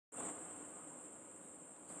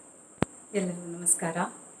ಎಲ್ಲರಿಗೂ ನಮಸ್ಕಾರ.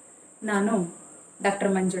 ನಾನು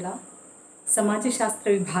ಡಾಕ್ಟರ್ ಮಂಜುಳಾ,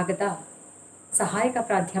 ಸಮಾಜಶಾಸ್ತ್ರ ವಿಭಾಗದ ಸಹಾಯಕ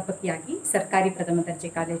ಪ್ರಾಧ್ಯಾಪಕಿಯಾಗಿ ಸರ್ಕಾರಿ ಪ್ರಥಮ ದರ್ಜೆ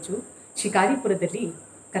ಕಾಲೇಜು ಶಿಕಾರಿಪುರದಲ್ಲಿ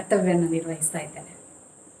ಕರ್ತವ್ಯವನ್ನು ನಿರ್ವಹಿಸ್ತಾ ಇದ್ದೇನೆ.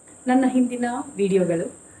 ನನ್ನ ಹಿಂದಿನ ವಿಡಿಯೋಗಳು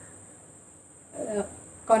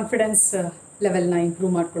ಕಾನ್ಫಿಡೆನ್ಸ್ ಲೆವೆಲ್ನ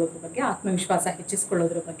ಇಂಪ್ರೂವ್ ಮಾಡ್ಕೊಳ್ಳೋದ್ರ ಬಗ್ಗೆ, ಆತ್ಮವಿಶ್ವಾಸ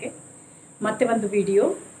ಹೆಚ್ಚಿಸ್ಕೊಳ್ಳೋದ್ರ ಬಗ್ಗೆ, ಮತ್ತು ಒಂದು ವಿಡಿಯೋ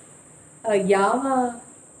ಯಾವ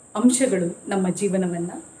ಅಂಶಗಳು ನಮ್ಮ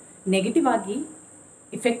ಜೀವನವನ್ನು ನೆಗೆಟಿವ್ ಆಗಿ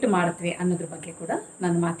ಇಫೆಕ್ಟ್ ಮಾಡುತ್ತವೆ ಅನ್ನೋದ್ರ ಬಗ್ಗೆ ಕೂಡ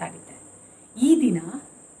ನಾನು ಮಾತಾಡಿದ್ದೆ. ಈ ದಿನ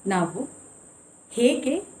ನಾವು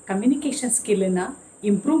ಹೇಗೆ ಕಮ್ಯುನಿಕೇಷನ್ ಸ್ಕಿಲ್ಲನ್ನು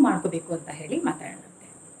ಇಂಪ್ರೂವ್ ಮಾಡ್ಕೋಬೇಕು ಅಂತ ಹೇಳಿ ಮಾತಾಡೋಣಂತೆ.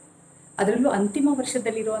 ಅದರಲ್ಲೂ ಅಂತಿಮ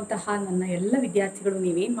ವರ್ಷದಲ್ಲಿರುವಂತಹ ನನ್ನ ಎಲ್ಲ ವಿದ್ಯಾರ್ಥಿಗಳು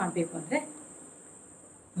ನೀವೇನು ಮಾಡಬೇಕು ಅಂದರೆ,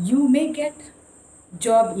 you may get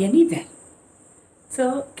job anywhere. So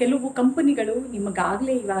ಕೆಲವು ಕಂಪನಿಗಳು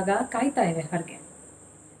ನಿಮಗಾಗಲೇ ಇವಾಗ ಕಾಯ್ತಾ ಇವೆ ಹೊರಗೆ.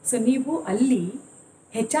 ಸೊ ನೀವು ಅಲ್ಲಿ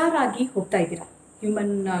HR ಆಗಿ ಹೋಗ್ತಾ ಇದ್ದೀರಾ,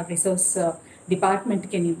 ಹ್ಯೂಮನ್ ರಿಸೋರ್ಸ್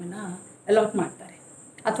ಡಿಪಾರ್ಟ್ಮೆಂಟ್ಗೆ ನಿಮ್ಮನ್ನು ಅಲಾಟ್ ಮಾಡ್ತಾರೆ,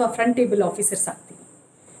 ಅಥವಾ ಫ್ರಂಟ್ ಟೇಬಲ್ ಆಫೀಸರ್ಸ್ ಆಗ್ತೀವಿ.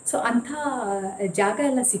 ಸೊ ಅಂಥ ಜಾಗ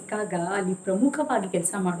ಎಲ್ಲ ಸಿಕ್ಕಾಗ ಅಲ್ಲಿ ಪ್ರಮುಖವಾಗಿ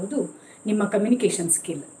ಕೆಲಸ ಮಾಡೋದು ನಿಮ್ಮ communication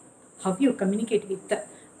skill. How you communicate with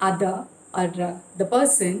other are the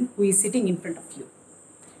person who is sitting in front of you,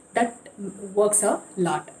 that works a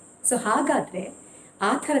lot. So ಹಾಗಾದರೆ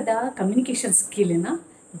ಆ ಥರದ ಕಮ್ಯುನಿಕೇಷನ್ ಸ್ಕಿಲ್ಲನ್ನು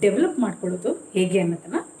ಡೆವಲಪ್ ಮಾಡ್ಕೊಳ್ಳೋದು ಹೇಗೆ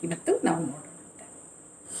ಅನ್ನೋದನ್ನು ಇವತ್ತು ನಾವು ನೋಡೋಣ.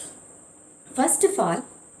 ಫಸ್ಟ್ ಆಫ್ ಆಲ್,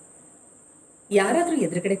 ಯಾರಾದರೂ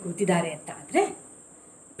ಎದುರುಗಡೆ ಕೂತಿದ್ದಾರೆ ಅಂತ ಆದರೆ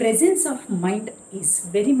presence of mind is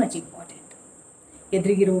very much important.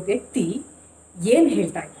 ಎದುರಿಗಿರೋ ವ್ಯಕ್ತಿ ಏನು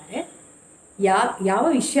ಹೇಳ್ತಾ ಇದ್ದಾರೆ, ಯಾವ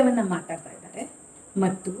ವಿಷಯವನ್ನು ಮಾತಾಡ್ತಾ ಇದ್ದಾರೆ,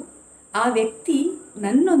 ಮತ್ತು ಆ ವ್ಯಕ್ತಿ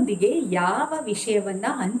ನನ್ನೊಂದಿಗೆ ಯಾವ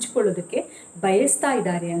ವಿಷಯವನ್ನು ಹಂಚ್ಕೊಳ್ಳೋದಕ್ಕೆ ಬಯಸ್ತಾ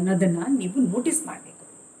ಇದ್ದಾರೆ ಅನ್ನೋದನ್ನು ನೀವು ನೋಟಿಸ್ ಮಾಡಬೇಕು.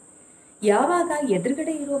 ಯಾವಾಗ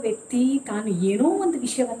ಎದುರುಗಡೆ ಇರೋ ವ್ಯಕ್ತಿ ತಾನು ಏನೋ ಒಂದು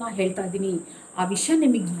ವಿಷಯವನ್ನು ಹೇಳ್ತಾ ಇದ್ದೀನಿ, ಆ ವಿಷಯ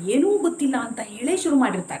ನಿಮಗೆ ಏನೂ ಗೊತ್ತಿಲ್ಲ ಅಂತ ಹೇಳೇ ಶುರು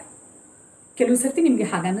ಮಾಡಿರ್ತಾರೆ. ಕೆಲವು ಸರ್ತಿ ನಿಮಗೆ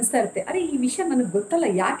ಹಾಗೆ ಅನ್ನಿಸ್ತಾ ಇರುತ್ತೆ, ಅರೆ ಈ ವಿಷಯ ನನಗೆ ಗೊತ್ತಲ್ಲ,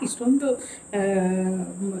 ಯಾಕೆ ಇಷ್ಟೊಂದು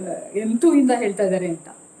ಇಂದ ಹೇಳ್ತಾ ಇದ್ದಾರೆ ಅಂತ.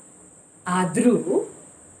 ಆದರೂ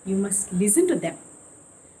you must listen to them.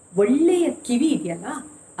 ಒಳ್ಳೆಯ ಕಿವಿ ಇದೆಯಲ್ಲ,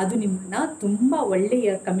 ಅದು ನಿಮ್ಮನ್ನು ತುಂಬ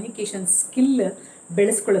ಒಳ್ಳೆಯ ಕಮ್ಯುನಿಕೇಷನ್ ಸ್ಕಿಲ್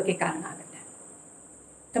ಬೆಳೆಸ್ಕೊಳ್ಳೋಕ್ಕೆ ಕಾರಣ ಆಗುತ್ತೆ.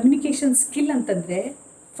 ಕಮ್ಯುನಿಕೇಷನ್ ಸ್ಕಿಲ್ ಅಂತಂದರೆ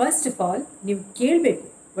ಫಸ್ಟ್ ಆಫ್ ಆಲ್ ನೀವು ಕೇಳಬೇಕು,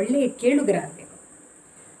 ಒಳ್ಳೆಯ ಕೇಳುಗರಾಗಬೇಕು.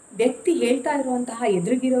 ವ್ಯಕ್ತಿ ಹೇಳ್ತಾ ಇರುವಂತಹ,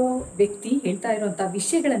 ಎದುರಿಗಿರೋ ವ್ಯಕ್ತಿ ಹೇಳ್ತಾ ಇರುವಂಥ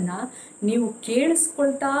ವಿಷಯಗಳನ್ನು ನೀವು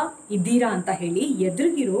ಕೇಳಿಸ್ಕೊಳ್ತಾ ಇದ್ದೀರಾ ಅಂತ ಹೇಳಿ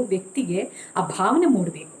ಎದುರಿಗಿರೋ ವ್ಯಕ್ತಿಗೆ ಆ ಭಾವನೆ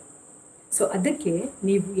ಮೂಡಬೇಕು. ಸೊ ಅದಕ್ಕೆ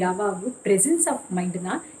ನೀವು ಯಾವಾಗಲೂ presence of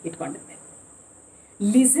ಮೈಂಡನ್ನ ಇಟ್ಕೊಂಡಿರ್ಬೇಕು.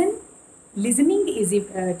 Listening is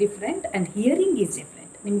different and hearing is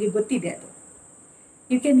different. ನಿಮಗೆ ಗೊತ್ತಿದೆ ಅದು.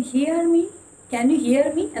 You can hear me, can you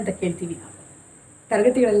here me ಅಂತ ಕೇಳ್ತೀವಿ ನಾವು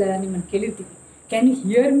ತರಗತಿಗಳೆಲ್ಲ, ನಿಮ್ಮನ್ನು ಕೇಳಿರ್ತೀವಿ, ಕ್ಯಾನ್ ಯು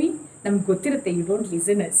ಹಿಯರ್ ಮೀ. ನಮ್ಗೆ ಗೊತ್ತಿರುತ್ತೆ, you don't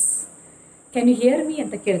listen us. Can you here me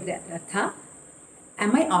ಅಂತ ಕೇಳಿದ್ರೆ ಅದರ ಅರ್ಥ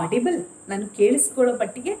ಆಮ್ ಐ ಆಡಿಬಲ್, ನಾನು ಕೇಳಿಸ್ಕೊಳ್ಳೋ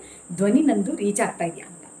ಮಟ್ಟಿಗೆ ಧ್ವನಿ ನಂದು ರೀಚ್ ಆಗ್ತಾ ಇದೆಯಾ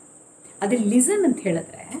ಅಂತ. ಅದೇ ಲಿಸನ್ ಅಂತ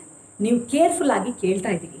ಹೇಳಿದ್ರೆ ನೀವು ಕೇರ್ಫುಲ್ಲಾಗಿ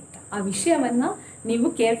ಕೇಳ್ತಾ ಇದ್ದೀರಿ ಅಂತ, ಆ ವಿಷಯವನ್ನು ನೀವು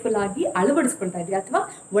ಕೇರ್ಫುಲ್ಲಾಗಿ ಅಳವಡಿಸ್ಕೊಳ್ತಾ ಇದ್ದೀರಿ ಅಥವಾ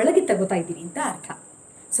ಒಳಗೆ ತಗೋತಾ ಇದ್ದೀರಿ ಅಂತ ಅರ್ಥ.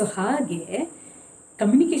 ಸೊ ಹಾಗೆ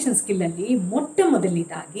ಕಮ್ಯುನಿಕೇಷನ್ ಸ್ಕಿಲ್ಲಲ್ಲಿ ಮೊಟ್ಟ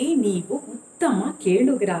ಮೊದಲನೇದಾಗಿ ನೀವು ಉತ್ತಮ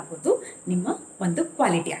ಕೇಳುಗರಾಗೋದು ನಿಮ್ಮ ಒಂದು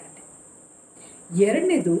ಕ್ವಾಲಿಟಿ ಆಗುತ್ತೆ.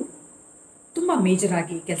 ಎರಡನೇದು ತುಂಬ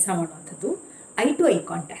ಮೇಜರಾಗಿ ಕೆಲಸ ಮಾಡುವಂಥದ್ದು ಐ ಟು ಐ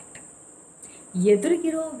ಕಾಂಟ್ಯಾಕ್ಟ್.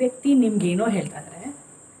 ಎದುರಿಗಿರೋ ವ್ಯಕ್ತಿ ನಿಮ್ಗೇನೋ ಹೇಳ್ತಾ ಇದ್ದಾರೆ,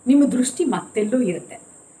 ನಿಮ್ಮ ದೃಷ್ಟಿ ಮತ್ತೆಲ್ಲೂ ಇರುತ್ತೆ.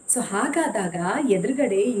 ಸೊ ಹಾಗಾದಾಗ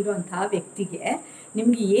ಎದುರುಗಡೆ ಇರೋಂಥ ವ್ಯಕ್ತಿಗೆ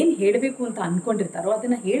ನಿಮಗೆ ಏನು ಹೇಳಬೇಕು ಅಂತ ಅಂದ್ಕೊಂಡಿರ್ತಾರೋ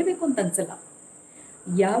ಅದನ್ನು ಹೇಳಬೇಕು ಅಂತ ಅನಿಸಲ್ಲ.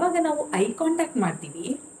 ಯಾವಾಗ ನಾವು ಐ ಕಾಂಟ್ಯಾಕ್ಟ್ ಮಾಡ್ತೀವಿ,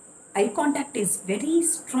 eye contact is very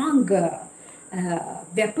strong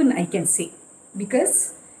weapon, I can say. Because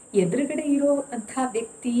ಎದುರುಗಡೆ ಇರೋ ಅಂಥ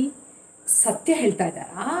ವ್ಯಕ್ತಿ ಸತ್ಯ ಹೇಳ್ತಾ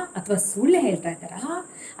ಇದ್ದಾರಾ ಅಥವಾ ಸುಳ್ಳು ಹೇಳ್ತಾ ಇದ್ದಾರಾ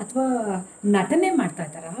ಅಥವಾ ನಟನೆ ಮಾಡ್ತಾ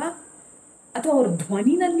ಇದ್ದಾರಾ ಅಥವಾ ಅವ್ರ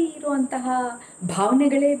ಧ್ವನಿನಲ್ಲಿ ಇರುವಂತಹ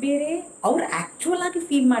ಭಾವನೆಗಳೇ ಬೇರೆ, ಅವ್ರು ಆ್ಯಕ್ಚುಯಲ್ ಆಗಿ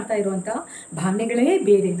ಫೀಲ್ ಮಾಡ್ತಾ ಇರುವಂತಹ ಭಾವನೆಗಳೇ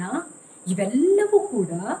ಬೇರೆನಾ, ಇವೆಲ್ಲವೂ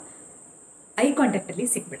ಕೂಡ ಐ ಕಾಂಟ್ಯಾಕ್ಟಲ್ಲಿ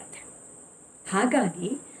ಸಿಕ್ಬಿಡುತ್ತೆ. ಹಾಗಾಗಿ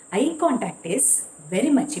eye contact is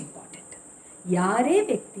very much important. ಯಾರೇ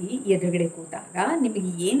ವ್ಯಕ್ತಿ ಎದುರುಗಡೆ ಕೂತಾಗ ನಿಮಗೆ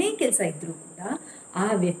ಏನೇ ಕೆಲಸ ಇದ್ದರೂ ಕೂಡ ಆ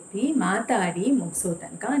ವ್ಯಕ್ತಿ ಮಾತಾಡಿ ಮುಗಿಸೋ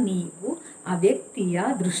ತನಕ ನೀವು ಆ ವ್ಯಕ್ತಿಯ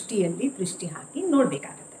ದೃಷ್ಟಿಯಲ್ಲಿ ದೃಷ್ಟಿ ಹಾಕಿ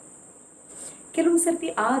ನೋಡಬೇಕಾಗತ್ತೆ. ಕೆಲವು ಸರ್ತಿ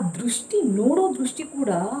ಆ ದೃಷ್ಟಿ ನೋಡೋ ದೃಷ್ಟಿ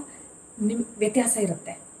ಕೂಡ ನಿಮ್ಮ ವ್ಯತ್ಯಾಸ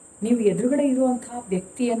ಇರುತ್ತೆ. ನೀವು ಎದುರುಗಡೆ ಇರುವಂಥ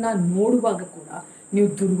ವ್ಯಕ್ತಿಯನ್ನು ನೋಡುವಾಗ ಕೂಡ ನೀವು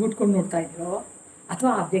ದುರ್ಗುಟ್ಕೊಂಡು ನೋಡ್ತಾ ಇದ್ದೀರೋ,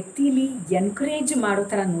 ಅಥವಾ ಆ ವ್ಯಕ್ತಿಯಲ್ಲಿ ಎನ್ಕರೇಜ್ ಮಾಡೋ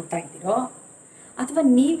ಥರ ನೋಡ್ತಾ ಇದ್ದೀರೋ, ಅಥವಾ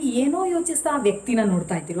ನೀವು ಏನೋ ಯೋಚಿಸ್ತಾ ಆ ವ್ಯಕ್ತಿನ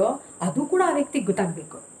ನೋಡ್ತಾ ಇದ್ದೀರೋ, ಅದು ಕೂಡ ಆ ವ್ಯಕ್ತಿಗೆ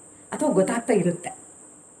ಗೊತ್ತಾಗಬೇಕು ಅಥವಾ ಗೊತ್ತಾಗ್ತಾ ಇರುತ್ತೆ.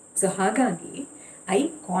 ಸೊ ಹಾಗಾಗಿ ಐ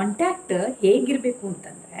ಕಾಂಟ್ಯಾಕ್ಟ್ ಹೇಗಿರಬೇಕು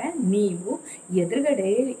ಅಂತಂದರೆ, ನೀವು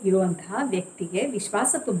ಎದುರುಗಡೆ ಇರುವಂತಹ ವ್ಯಕ್ತಿಗೆ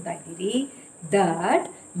ವಿಶ್ವಾಸ ತುಂಬ್ತಾ ಇದ್ದೀರಿ that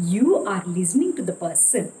you are listening to the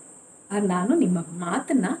person. ನಾನು ನಿಮ್ಮ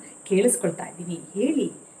ಮಾತನ್ನು ಕೇಳಿಸ್ಕೊಳ್ತಾ ಇದ್ದೀನಿ, ಹೇಳಿ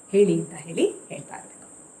ಹೇಳಿ ಅಂತ ಹೇಳ್ತಾ ಇರಬೇಕು.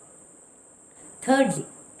 Thirdly,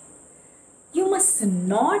 you must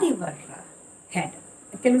Nadu your head.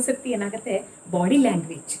 ಕೆಲವು ಸರ್ತಿ ಏನಾಗುತ್ತೆ, body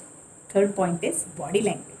language. Third point is body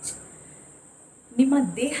language. ನಿಮ್ಮ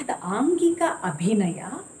ದೇಹದ ಆಂಗಿಕ ಅಭಿನಯ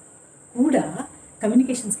ಕೂಡ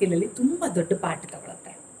ಕಮ್ಯುನಿಕೇಷನ್ ಸ್ಕಿಲ್ಲಲ್ಲಿ ತುಂಬ ದೊಡ್ಡ ಪಾಠ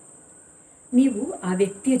ತಗೊಳುತ್ತೆ. ನೀವು ಆ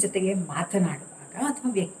ವ್ಯಕ್ತಿಯ ಜೊತೆಗೆ ಮಾತನಾಡುವಾಗ ಅಥವಾ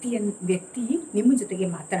ವ್ಯಕ್ತಿ ನಿಮ್ಮ ಜೊತೆಗೆ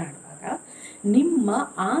ಮಾತನಾಡುವಾಗ ನಿಮ್ಮ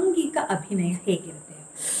ಆಂಗಿಕ ಅಭಿನಯ ಹೇಗಿರುತ್ತೆ?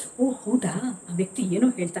 ಓ ಹೌದಾ, ಆ ವ್ಯಕ್ತಿ ಏನೋ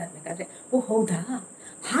ಹೇಳ್ತಾ ಇರಬೇಕಾದ್ರೆ ಓ ಹೌದಾ,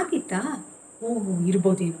 ಹಾಗಿತ್ತಾ, ಓಹ್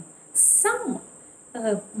ಇರ್ಬೋದೇನೋ, ಸಮ್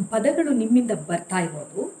ಪದಗಳು ನಿಮ್ಮಿಂದ ಬರ್ತಾ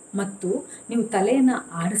ಇರೋದು ಮತ್ತು ನೀವು ತಲೆಯನ್ನು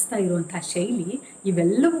ಆಡಿಸ್ತಾ ಇರುವಂಥ ಶೈಲಿ,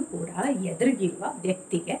 ಇವೆಲ್ಲವೂ ಕೂಡ ಎದುರಿಗಿರುವ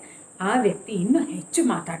ವ್ಯಕ್ತಿಗೆ ಆ ವ್ಯಕ್ತಿ ಇನ್ನೂ ಹೆಚ್ಚು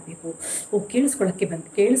ಮಾತಾಡಬೇಕು, ಓ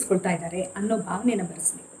ಕೇಳಿಸ್ಕೊಳ್ತಾ ಇದ್ದಾರೆ ಅನ್ನೋ ಭಾವನೆಯನ್ನು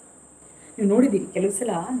ಬರೆಸಬೇಕು. ನೀವು ನೋಡಿದ್ದೀರಿ, ಕೆಲವು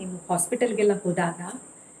ಸಲ ನೀವು ಹಾಸ್ಪಿಟಲ್ಗೆಲ್ಲ ಹೋದಾಗ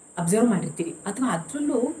ಅಬ್ಸರ್ವ್ ಮಾಡಿರ್ತೀರಿ, ಅಥವಾ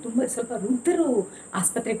ಅದರಲ್ಲೂ ಸ್ವಲ್ಪ ವೃದ್ಧರು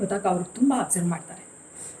ಆಸ್ಪತ್ರೆಗೆ ಹೋದಾಗ ಅವರು ತುಂಬ ಅಬ್ಸರ್ವ್ ಮಾಡ್ತಾರೆ.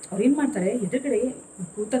 ಅವ್ರು ಏನು ಮಾಡ್ತಾರೆ, ಎದುರುಗಡೆ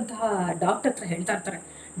ಕೂತಂತಹ ಡಾಕ್ಟರ್ ಹತ್ರ ಹೇಳ್ತಾ ಇರ್ತಾರೆ,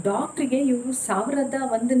 ಡಾಕ್ಟ್ರಿಗೆ ಇವರು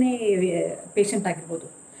 1001ನೇ ಪೇಷಂಟ್ ಆಗಿರ್ಬೋದು,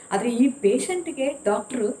 ಆದರೆ ಈ ಪೇಷಂಟಿಗೆ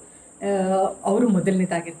ಡಾಕ್ಟ್ರು ಅವರು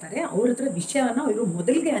ಮೊದಲನೇದಾಗಿರ್ತಾರೆ, ಅವ್ರ ಹತ್ರ ವಿಷಯವನ್ನು ಇವರು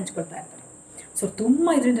ಮೊದಲಿಗೆ ಹಂಚ್ಕೊಳ್ತಾ ಇರ್ತಾರೆ. ಸೊ ತುಂಬ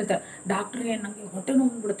ಇದರಿಂದ ಇರ್ತಾರೆ, ಡಾಕ್ಟ್ರಿಗೆ ನನಗೆ ಹೊಟ್ಟೆ ನೋವು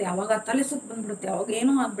ಬಂದ್ಬಿಡುತ್ತೆ, ಆವಾಗ ತಲೆ ಸುತ್ತು ಬಂದ್ಬಿಡುತ್ತೆ, ಅವಾಗ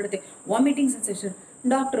ಏನೋ ಆಗಿಬಿಡುತ್ತೆ, ವಾಮಿಟಿಂಗ್ ಸೆನ್ಸೇಷನ್.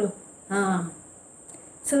 ಡಾಕ್ಟ್ರು ಹಾಂ.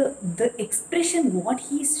 So the expression what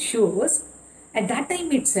he shows at that time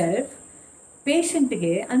it self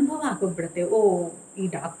ಪೇಷಂಟ್ಗೆ ಅನುಭವ ಆಗೋಗ್ಬಿಡುತ್ತೆ, ಓ ಈ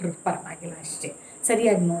ಡಾಕ್ಟ್ರು ಪರವಾಗಿಲ್ಲ ಅಷ್ಟೇ,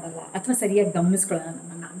 ಸರಿಯಾಗಿ ನೋಡಲ್ಲ ಅಥವಾ ಸರಿಯಾಗಿ ಗಮನಿಸ್ಕೊಳ್ಳೋಣ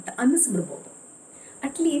ನಮ್ಮನ್ನು ಅಂತ ಅನ್ನಿಸ್ಬಿಡ್ಬೋದು.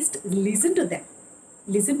 At least listen to them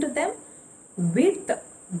with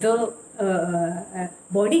the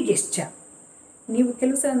body gesture. ನೀವು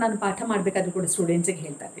ಕೆಲವು ಸಲ ನಾನು ಪಾಠ ಮಾಡಬೇಕಾದ್ರೂ ಕೂಡ ಸ್ಟೂಡೆಂಟ್ಸಿಗೆ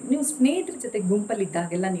ಹೇಳ್ತಾ ಇರ್ತೀನಿ, ನೀವು ಸ್ನೇಹಿತರ ಜೊತೆ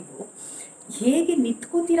ಗುಂಪಲ್ಲಿದ್ದಾಗೆಲ್ಲ ನೀವು ಹೇಗೆ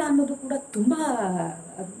ನಿಂತ್ಕೋತೀರಾ ಅನ್ನೋದು ಕೂಡ ತುಂಬ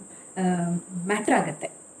ಮ್ಯಾಟ್ರ್ ಆಗುತ್ತೆ.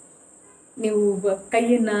 ನೀವು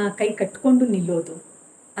ಕೈ ಕಟ್ಕೊಂಡು ನಿಲ್ಲೋದು,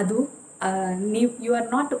 ಅದು you are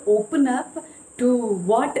not open up to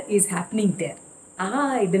what is happening there,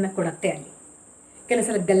 ಇದನ್ನು ಕೊಡುತ್ತೆ. ಅಲ್ಲಿ ಕೆಲವು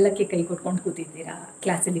ಸಲ ಗಲ್ಲಕ್ಕೆ ಕೈ ಕೊಟ್ಕೊಂಡು ಕೂತಿದ್ದೀರಾ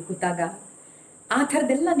ಕ್ಲಾಸಲ್ಲಿ ಕೂತಾಗ, ಆ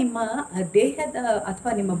ಥರದ್ದೆಲ್ಲ ನಿಮ್ಮ ದೇಹದ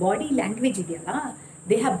ಅಥವಾ ನಿಮ್ಮ ಬಾಡಿ ಲ್ಯಾಂಗ್ವೇಜ್ ಇದೆಯಲ್ಲ,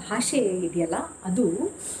 ದೇಹ ಭಾಷೆ ಇದೆಯಲ್ಲ, ಅದು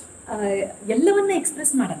ಎಲ್ಲವನ್ನ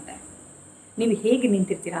ಎಕ್ಸ್ಪ್ರೆಸ್ ಮಾಡುತ್ತೆ. ನೀವು ಹೇಗೆ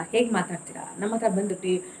ನಿಂತಿರ್ತೀರಾ, ಹೇಗೆ ಮಾತಾಡ್ತೀರಾ, ನಮ್ಮ ಹತ್ರ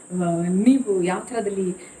ಬಂದುಬಿಟ್ಟು ನೀವು ಯಾವ ಥರದಲ್ಲಿ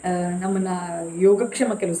ನಮ್ಮನ್ನು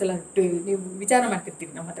ಯೋಗಕ್ಷೇಮ ಕೆಲವು ಸಲ ನೀವು ವಿಚಾರ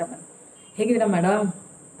ಮಾಡ್ತಿರ್ತೀರಿ, ನಮ್ಮ ಹತ್ರ ಬಂದು ಹೇಗಿದ್ದೀರಾ ಮೇಡಮ್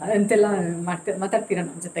ಅಂತೆಲ್ಲ ಮಾತಾಡ್ತೀರಾ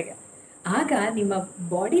ನಮ್ಮ ಜೊತೆಗೆ. ಆಗ ನಿಮ್ಮ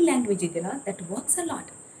ಬಾಡಿ ಲ್ಯಾಂಗ್ವೇಜ್ ಇದೆಯಲ್ಲ, ದಟ್ ವರ್ಕ್ಸ್ ಅ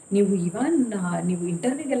ಲಾಟ್. ನೀವು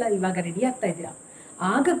ಇಂಟರ್ವ್ಯೂಗೆಲ್ಲ ಇವಾಗ ರೆಡಿ ಆಗ್ತಾ ಇದ್ದೀರಾ,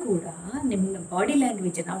 ಆಗ ಕೂಡ ನಿಮ್ಮ ಬಾಡಿ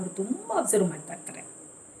ಲ್ಯಾಂಗ್ವೇಜನ್ನು ಅವರು ತುಂಬ ಅಬ್ಸರ್ವ್ ಮಾಡ್ತಾ ಇರ್ತಾರೆ.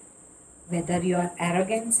 ವೆದರ್ ಯು ಆರ್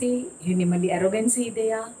ಅರೋಗೆನ್ಸಿ, ನಿಮ್ಮಲ್ಲಿ ಅರೋಗೆನ್ಸಿ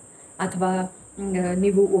ಇದೆಯಾ, ಅಥವಾ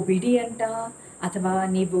ನೀವು ಒಬಿಡಿಯಂಟಾ, ಅಥವಾ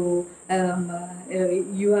ನೀವು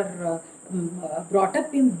you are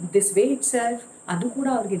ಬ್ರಾಟಪ್ in this way it self, ಅದು ಕೂಡ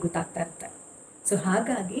ಅವ್ರಿಗೆ ಗೊತ್ತಾಗ್ತಾ ಇರುತ್ತೆ. ಸೊ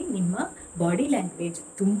ಹಾಗಾಗಿ ನಿಮ್ಮ ಬಾಡಿ ಲ್ಯಾಂಗ್ವೇಜ್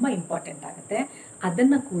ತುಂಬ ಇಂಪಾರ್ಟೆಂಟ್ ಆಗುತ್ತೆ.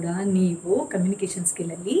 ಅದನ್ನು ಕೂಡ ನೀವು ಕಮ್ಯುನಿಕೇಷನ್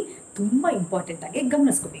ಸ್ಕಿಲ್ಲಲ್ಲಿ ತುಂಬ ಇಂಪಾರ್ಟೆಂಟಾಗಿ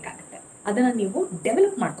ಗಮನಿಸ್ಕೋಬೇಕಾಗತ್ತೆ, ಅದನ್ನು ನೀವು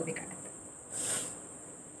ಡೆವಲಪ್ ಮಾಡ್ಕೋಬೇಕಾಗತ್ತೆ.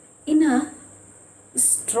 ಇನ್ನು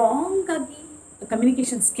ಸ್ಟ್ರಾಂಗಾಗಿ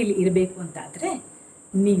ಕಮ್ಯುನಿಕೇಷನ್ ಸ್ಕಿಲ್ ಇರಬೇಕು ಅಂತಾದರೆ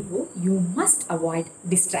ನೀವು you must avoid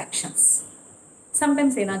distractions.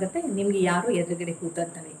 Sometimes ಏನಾಗುತ್ತೆ, ನಿಮಗೆ ಯಾರೋ ಎದುರುಗಡೆ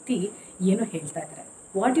ಕೂತಂಥ ವ್ಯಕ್ತಿ ಏನೋ ಹೇಳ್ತಾ ಇದ್ದಾರೆ,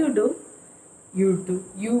 what you do,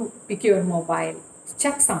 you pick your mobile,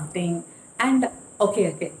 check something, and okay,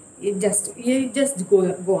 you just go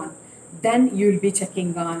on. Then you'll be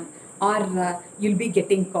checking on, or you'll be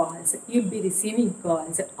getting calls, you'll be receiving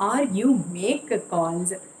calls, or you make calls.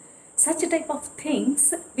 Such type of things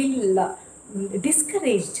will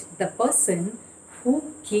discourage the person who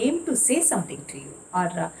came to say something to you or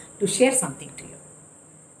to share something to you.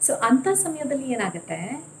 So ಅಂಥ ಸಮಯದಲ್ಲಿ ಏನಾಗುತ್ತೆ,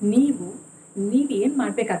 ನೀವೇನು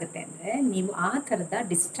ಮಾಡಬೇಕಾಗತ್ತೆ ಅಂದರೆ, ನೀವು ಆ ಥರದ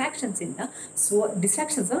ಡಿಸ್ಟ್ರಾಕ್ಷನ್ಸನ್ನು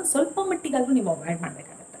ಸ್ವಲ್ಪ ಮಟ್ಟಿಗಾದರೂ ನೀವು ಅವಾಯ್ಡ್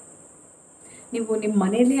ಮಾಡಬೇಕಾಗತ್ತೆ. ನೀವು ನಿಮ್ಮ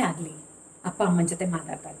ಮನೆಯಲ್ಲೇ ಆಗಲಿ, ಅಪ್ಪ ಅಮ್ಮನ ಜೊತೆ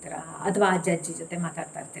ಮಾತಾಡ್ತಾ ಇರ್ತೀರಾ, ಅಥವಾ ಅಜ್ಜಿ ಜೊತೆ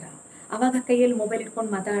ಮಾತಾಡ್ತಾ ಇರ್ತೀರಾ, ಆವಾಗ ಕೈಯಲ್ಲಿ ಮೊಬೈಲ್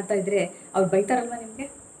ಇಟ್ಕೊಂಡು ಮಾತಾಡ್ತಾ ಇದ್ದರೆ ಅವ್ರು ಬೈತಾರಲ್ವ ನಿಮಗೆ,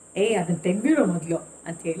 ಅದನ್ನು ತೆಗೆದಿರೋ ಮೊದಲು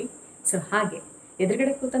ಅಂಥೇಳಿ. ಸೊ ಹಾಗೆ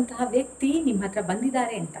ಎದುರುಗಡೆ ಕೂತಂತಹ ವ್ಯಕ್ತಿ ನಿಮ್ಮ ಹತ್ರ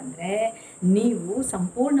ಬಂದಿದ್ದಾರೆ ಅಂತಂದರೆ ನೀವು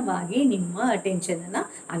ಸಂಪೂರ್ಣವಾಗಿ ನಿಮ್ಮ ಅಟೆನ್ಷನನ್ನು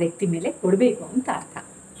ಆ ವ್ಯಕ್ತಿ ಮೇಲೆ ಕೊಡಬೇಕು ಅಂತ ಅರ್ಥ.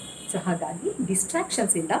 ಸೊ ಹಾಗಾಗಿ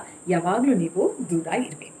ಡಿಸ್ಟ್ರಾಕ್ಷನ್ಸಿಂದ ಯಾವಾಗಲೂ ನೀವು ದೂರ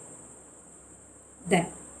ಇರಬೇಕು.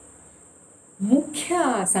 ದೆನ್ ಮುಖ್ಯ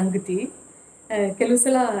ಸಂಗತಿ, ಕೆಲವು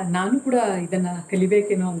ಸಲ ನಾನು ಕೂಡ ಇದನ್ನು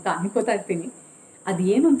ಕಲಿಬೇಕೇನೋ ಅಂತ ಅನ್ಕೋತಾ ಇರ್ತೀನಿ,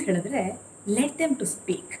 ಅದೇನು ಅಂತ ಹೇಳಿದ್ರೆ, ಲೆಟ್ ದೆಮ್ ಟು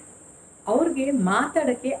ಸ್ಪೀಕ್. ಅವ್ರಿಗೆ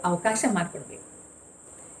ಮಾತಾಡೋಕ್ಕೆ ಅವಕಾಶ ಮಾಡಿಕೊಡ್ಬೇಕು.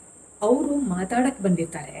 ಅವರು ಮಾತಾಡೋಕ್ಕೆ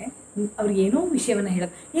ಬಂದಿರ್ತಾರೆ, ಅವ್ರಿಗೆ ಏನೋ ವಿಷಯವನ್ನು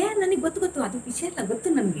ಹೇಳೋದು, ನನಗೆ ಗೊತ್ತು ಅದು ವಿಷಯ ಎಲ್ಲ ಗೊತ್ತು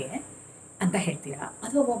ನನಗೆ ಅಂತ ಹೇಳ್ತೀರಾ?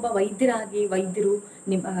 ಅಥವಾ ಒಬ್ಬ ವೈದ್ಯರು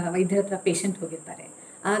ನಿಮ್ಮ ವೈದ್ಯರ ಹತ್ರ ಪೇಷಂಟ್ ಹೋಗಿರ್ತಾರೆ,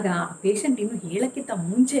 ಆಗ ಆ ಪೇಷಂಟ್ ಇನ್ನೂ ಹೇಳೋಕ್ಕಿಂತ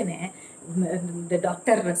ಮುಂಚೆನೇ the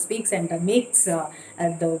doctor speaks and makes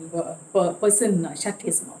the person shut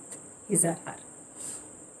his mouth, his or her.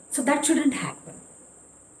 So that shouldn't happen.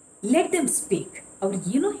 Let them speak. ಅವ್ರು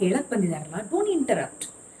ಏನೋ ಹೇಳಕ್ಕೆ ಬಂದಿದ್ದಾರಲ್ಲ, ಡೋಂಟ್ ಇಂಟರಪ್ಟ್.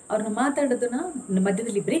 ಅವ್ರನ್ನ ಮಾತಾಡೋದನ್ನ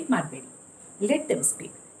ಮಧ್ಯದಲ್ಲಿ ಬ್ರೇಕ್ ಮಾಡಬೇಡಿ. Let them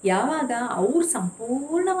speak. ಯಾವಾಗ ಅವ್ರು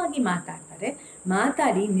ಸಂಪೂರ್ಣವಾಗಿ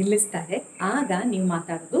ಮಾತಾಡಿ ನಿಲ್ಲಿಸ್ತಾರೆ, ಆಗ ನೀವು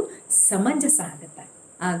ಮಾತಾಡೋದು ಸಮಂಜಸ ಆಗುತ್ತೆ.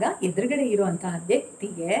 ಆಗ ಎದುರುಗಡೆ ಇರುವಂತಹ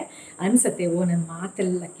ವ್ಯಕ್ತಿಗೆ ಅನಿಸುತ್ತೆ, ಓ ನನ್ನ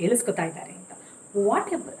ಮಾತೆಲ್ಲ ಕೇಳಿಸ್ಕೊತಾ ಇದ್ದಾರೆ ಅಂತ. What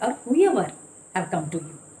ever R who ever have come to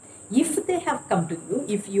you, if they have come to you,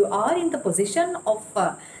 if you are in the position of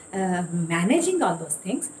managing all those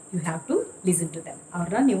things, you have to listen to them.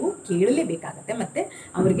 ಅವ್ರನ್ನ ನೀವು ಕೇಳಲೇಬೇಕಾಗತ್ತೆ ಮತ್ತು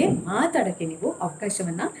ಅವ್ರಿಗೆ ಮಾತಾಡೋಕ್ಕೆ ನೀವು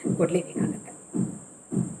ಅವಕಾಶವನ್ನು ಕೊಡಲೇಬೇಕಾಗತ್ತೆ.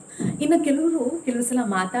 ಇನ್ನು ಕೆಲವು ಸಲ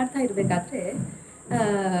ಮಾತಾಡ್ತಾ ಇರಬೇಕಾದ್ರೆ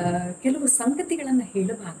ಕೆಲವು ಸಂಗತಿಗಳನ್ನು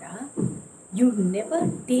ಹೇಳುವಾಗ you never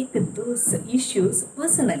take those issues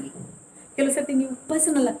personally. ಕೆಲವು ಸರ್ತಿ ನೀವು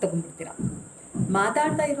ಪರ್ಸನಲಾಗಿ ತೊಗೊಂಡ್ಬಿಡ್ತೀರ.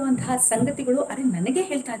 ಮಾತಾಡ್ತಾ ಇರುವಂತಹ ಸಂಗತಿಗಳು ಅರೆ ನನಗೆ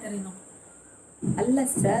ಹೇಳ್ತಾ ಇದ್ದಾರೇನೋ, ಅಲ್ಲ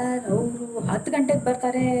ಸರ್ ಅವರು 10 ಗಂಟೆಗೆ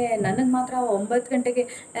ಬರ್ತಾರೆ, ನನಗೆ ಮಾತ್ರ 9 ಗಂಟೆಗೆ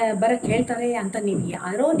ಬರೋಕ್ಕೆ ಹೇಳ್ತಾರೆ ಅಂತ ನೀವು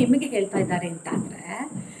ಯಾರೋ ನಿಮಗೆ ಹೇಳ್ತಾ ಇದ್ದಾರೆ ಅಂತ ಅಂದರೆ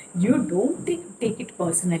you don't take it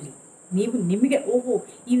personally. ನೀವು ನಿಮಗೆ ಓಹೋ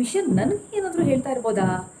ಈ ವಿಷಯ ನನಗೆ ಏನಾದರೂ ಹೇಳ್ತಾ ಇರ್ಬೋದಾ,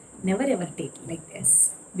 never ever take like this.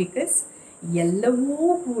 Because ಎಲ್ಲವೂ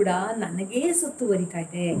ಕೂಡ ನನಗೇ ಸುತ್ತುವರಿತಾ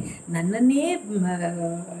ಇದೆ, ನನ್ನನ್ನೇ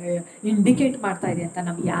ಇಂಡಿಕೇಟ್ ಮಾಡ್ತಾ ಇದೆ ಅಂತ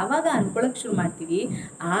ನಾವು ಯಾವಾಗ ಅಂದ್ಕೊಳ್ಳೋಕೆ ಶುರು ಮಾಡ್ತೀವಿ,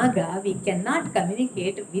 ಆಗ we can not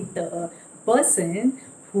communicate with person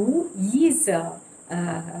who is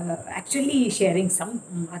actually sharing some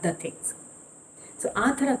other things. So ಆ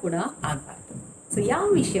ಥರ ಕೂಡ ಆಗಬಾರ್ದು. ಸೊ ಯಾವ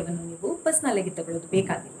ವಿಷಯವನ್ನು ನೀವು ಪರ್ಸ್ನಲಾಗಿ ತಗೊಳ್ಳೋದು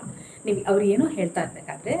ಬೇಕಾಗಿಲ್ಲ. ನೀವು ಅವ್ರು ಏನೋ ಹೇಳ್ತಾ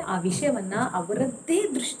ಇರಬೇಕಾದ್ರೆ ಆ ವಿಷಯವನ್ನು ಅವರದ್ದೇ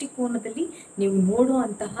ದೃಷ್ಟಿಕೋನದಲ್ಲಿ ನೀವು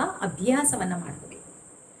ನೋಡುವಂತಹ ಅಭ್ಯಾಸವನ್ನು ಮಾಡ್ಕೋಬೇಕು.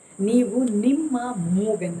 ನೀವು ನಿಮ್ಮ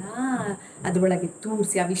ಮೂಗನ್ನು ಅದರೊಳಗೆ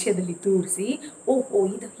ತೂರಿಸಿ, ಆ ವಿಷಯದಲ್ಲಿ ತೂರಿಸಿ, ಓಹೋ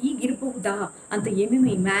ಇದು ಹೀಗಿರಬಹುದಾ ಅಂತ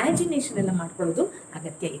ಏನೇನು ಇಮ್ಯಾಜಿನೇಷನ್ ಎಲ್ಲ ಮಾಡ್ಕೊಳ್ಳೋದು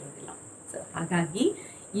ಅಗತ್ಯ ಇರೋದಿಲ್ಲ. ಸೊ ಹಾಗಾಗಿ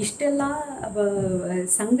ಇಷ್ಟೆಲ್ಲ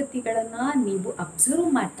ಸಂಗತಿಗಳನ್ನು ನೀವು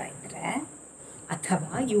ಅಬ್ಸರ್ವ್ ಮಾಡ್ತಾ ಇದ್ದರೆ,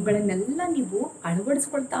 ಅಥವಾ ಇವುಗಳನ್ನೆಲ್ಲ ನೀವು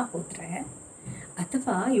ಅಳವಡಿಸ್ಕೊಳ್ತಾ ಹೋದರೆ,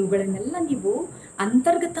 ಅಥವಾ ಇವುಗಳನ್ನೆಲ್ಲ ನೀವು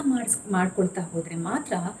ಅಂತರ್ಗತ ಮಾಡ್ಕೊಳ್ತಾ ಹೋದರೆ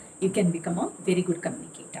ಮಾತ್ರ you can become a very good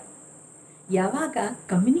communicator. ಯಾವಾಗ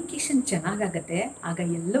ಕಮ್ಯುನಿಕೇಷನ್ ಚೆನ್ನಾಗಾಗತ್ತೆ ಆಗ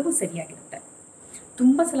ಎಲ್ಲವೂ ಸರಿಯಾಗಿರುತ್ತೆ.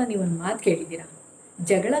 ತುಂಬ ಸಲ ನೀವು ಒಂದು ಮಾತು ಕೇಳಿದ್ದೀರಾ,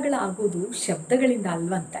 ಜಗಳಗಳಾಗೋದು ಶಬ್ದಗಳಿಂದ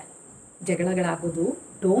ಅಲ್ವಂತೆ, ಜಗಳಗಳಾಗೋದು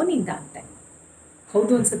ಟೋನಿಂದ ಅಂತೆ.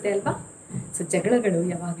 ಹೌದು ಅನಿಸುತ್ತೆ ಅಲ್ವಾ? ಸೊ ಜಗಳಗಳು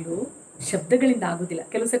ಯಾವಾಗಲೂ ಶಬ್ದಗಳಿಂದ ಆಗೋದಿಲ್ಲ.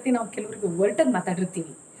 ಕೆಲವು ಸರ್ತಿ ನಾವು ಕೆಲವರಿಗೆ ಹೊರಟಾಗಿ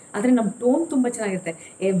ಮಾತಾಡಿರ್ತೀವಿ, ಆದರೆ ನಮ್ಮ ಟೋನ್ ತುಂಬ ಚೆನ್ನಾಗಿರುತ್ತೆ.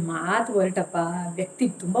 ಮಾತು ಹೊರಟಪ್ಪ, ವ್ಯಕ್ತಿ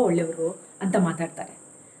ತುಂಬ ಒಳ್ಳೆಯವರು ಅಂತ ಮಾತಾಡ್ತಾರೆ.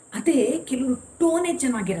 ಅದೇ ಕೆಲವರು ಟೋನೇ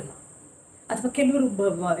ಚೆನ್ನಾಗಿರಲ್ಲ, ಅಥವಾ ಕೆಲವರು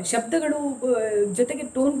ಶಬ್ದಗಳು ಜೊತೆಗೆ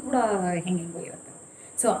ಟೋನ್ ಕೂಡ ಹೆಂಗೆಂಗೋ ಇರುತ್ತೆ.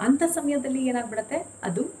 ಸೊ ಅಂಥ ಸಮಯದಲ್ಲಿ ಏನಾಗ್ಬಿಡುತ್ತೆ,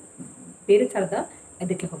 ಅದು ಬೇರೆ ಥರದ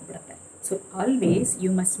ಅದಕ್ಕೆ ಹೋಗ್ಬಿಡುತ್ತೆ. So always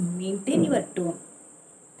you must maintain your tone.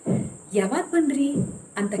 ಯಾವಾಗ ಬಂದ್ರಿ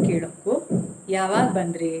ಅಂತ ಕೇಳೋಕ್ಕೂ ಯಾವಾಗ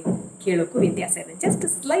ಬಂದ್ರಿ ಕೇಳೋಕ್ಕೂ ವ್ಯತ್ಯಾಸ ಇದೆ. Just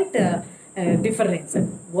slight difference.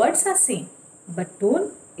 Words are same but tone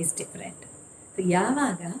is different. So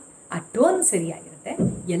ಯಾವಾಗ ಆ ಟೋನ್ ಸರಿಯಾಗಿರುತ್ತೆ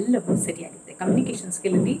ಎಲ್ಲವೂ ಸರಿಯಾಗಿರುತ್ತೆ. Communication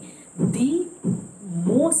ಸ್ಕಿಲಲ್ಲಿ the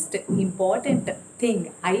most important thing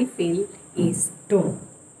I feel is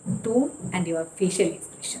tone and your facial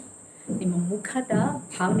expression. ನಿಮ್ಮ ಮುಖದ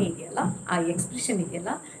ಭಾವನೆ ಇದೆಯಲ್ಲ, ಆ ಎಕ್ಸ್ಪ್ರೆಷನ್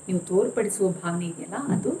ಇದೆಯಲ್ಲ, ನೀವು ತೋರ್ಪಡಿಸುವ ಭಾವನೆ ಇದೆಯಲ್ಲ,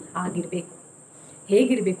 ಅದು ಆಗಿರಬೇಕು.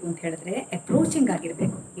 ಹೇಗಿರಬೇಕು ಅಂತ ಹೇಳಿದ್ರೆ ಅಪ್ರೋಚಿಂಗ್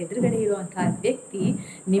ಆಗಿರಬೇಕು. ಎದುರುಗಡೆ ಇರುವಂತಹ ವ್ಯಕ್ತಿ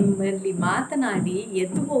ನಿಮ್ಮಲ್ಲಿ ಮಾತನಾಡಿ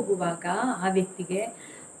ಎದ್ದು ಹೋಗುವಾಗ ಆ ವ್ಯಕ್ತಿಗೆ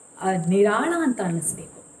ನಿರಾಳ ಅಂತ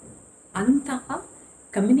ಅನ್ನಿಸ್ಬೇಕು. ಅಂತಹ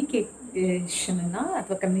ಕಮ್ಯುನಿಕೇಷನನ್ನು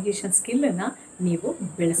ಅಥವಾ ಕಮ್ಯುನಿಕೇಷನ್ ಸ್ಕಿಲ್ಲನ್ನು ನೀವು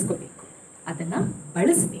ಬೆಳೆಸ್ಕೋಬೇಕು, ಅದನ್ನು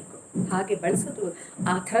ಬಳಸಬೇಕು. ಹಾಗೆ ಬಳಸೋದು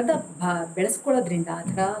ಆ ಥರದ ಬೆಳೆಸ್ಕೊಳ್ಳೋದ್ರಿಂದ, ಆ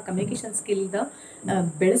ಥರ ಕಮ್ಯುನಿಕೇಷನ್ ಸ್ಕಿಲ್ದ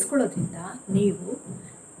ಬೆಳೆಸ್ಕೊಳ್ಳೋದ್ರಿಂದ ನೀವು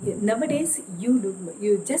nowadays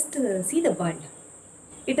you just C the world.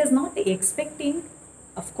 It is not expecting,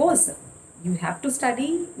 of course you have to study,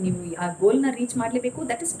 ನೀವು ಆ ಗೋಲ್ನ ರೀಚ್ ಮಾಡಲೇಬೇಕು,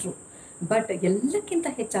 ದಟ್ ಇಸ್ ಟ್ರೂ. ಬಟ್ ಎಲ್ಲಕ್ಕಿಂತ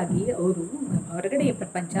ಹೆಚ್ಚಾಗಿ ಅವರು ಹೊರಗಡೆ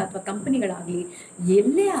ಪ್ರಪಂಚ ಅಥವಾ ಕಂಪನಿಗಳಾಗಲಿ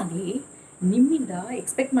ಎಲ್ಲೇ ಆಗಲಿ ನಿಮ್ಮಿಂದ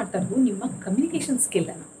ಎಕ್ಸ್ಪೆಕ್ಟ್ ಮಾಡ್ತಾ ಇರೋದು ನಿಮ್ಮ ಕಮ್ಯುನಿಕೇಷನ್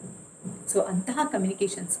ಸ್ಕಿಲ್ಲನ್ನು. ಸೊ ಅಂತಹ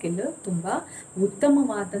ಕಮ್ಯುನಿಕೇಷನ್ ಸ್ಕಿಲ್ ತುಂಬ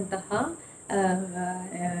ಉತ್ತಮವಾದಂತಹ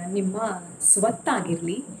ನಿಮ್ಮ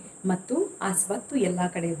ಸ್ವತ್ತಾಗಿರಲಿ, ಮತ್ತು ಆ ಸ್ವತ್ತು ಎಲ್ಲ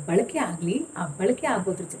ಕಡೆ ಬಳಕೆ ಆಗಲಿ. ಆ ಬಳಕೆ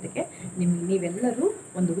ಆಗೋದ್ರ ಜೊತೆಗೆ ನೀವೆಲ್ಲರೂ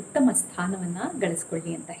ಒಂದು ಉತ್ತಮ ಸ್ಥಾನವನ್ನು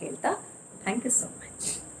ಗಳಿಸ್ಕೊಳ್ಳಿ ಅಂತ ಹೇಳ್ತಾ, ಥ್ಯಾಂಕ್ ಯು ಸೋ ಮಚ್.